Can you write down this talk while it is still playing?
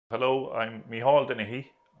Hello, I'm Micheal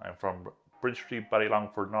Dennehy. I'm from Bridge Street,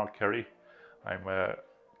 Ballylongford, North Kerry. I'm a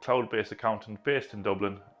cloud-based accountant based in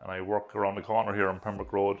Dublin, and I work around the corner here on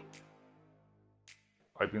Pembroke Road.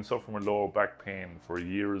 I've been suffering with lower back pain for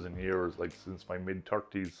years and years, like since my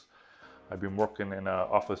mid-30s. I've been working in an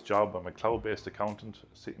office job. I'm a cloud-based accountant,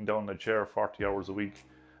 sitting down in a chair 40 hours a week,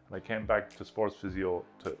 and I came back to sports physio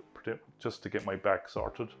just to get my back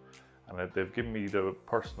sorted. And they've given me the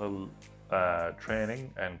personal training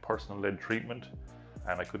and personal led treatment,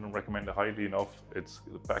 and I couldn't recommend it highly enough. The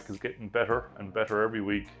back is getting better and better every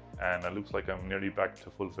week, and it looks like I'm nearly back to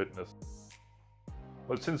full fitness.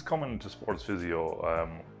 Well, since coming to sports physio,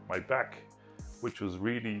 my back, which was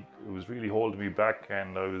really holding me back,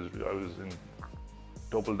 and I was in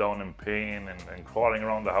double down in pain and crawling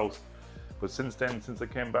around the house. But since then, since I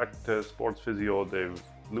came back to sports physio, they've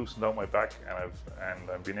loosened out my back, and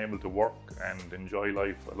I've been able to work and enjoy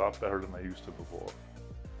life a lot better than I used to before.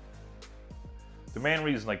 The main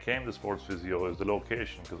reason I came to sports physio is the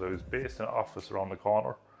location, because I was based in an office around the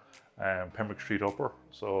corner, Pembroke Street Upper.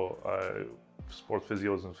 So sports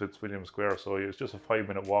physio is in Fitzwilliam Square, so it was just a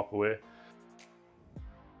 5-minute walk away.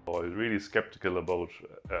 So I was really skeptical about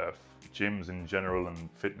gyms in general and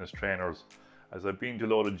fitness trainers, as I've been to a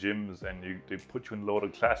load of gyms and they put you in a load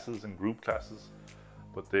of classes and group classes,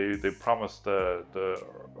 but they promise the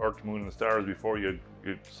earth, moon and stars before you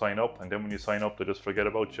sign up, and then when you sign up they just forget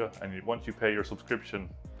about you, and once you pay your subscription,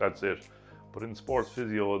 that's it. But in sports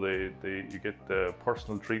physio you get the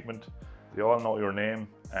personal treatment, they all know your name,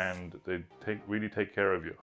 and they really take care of you.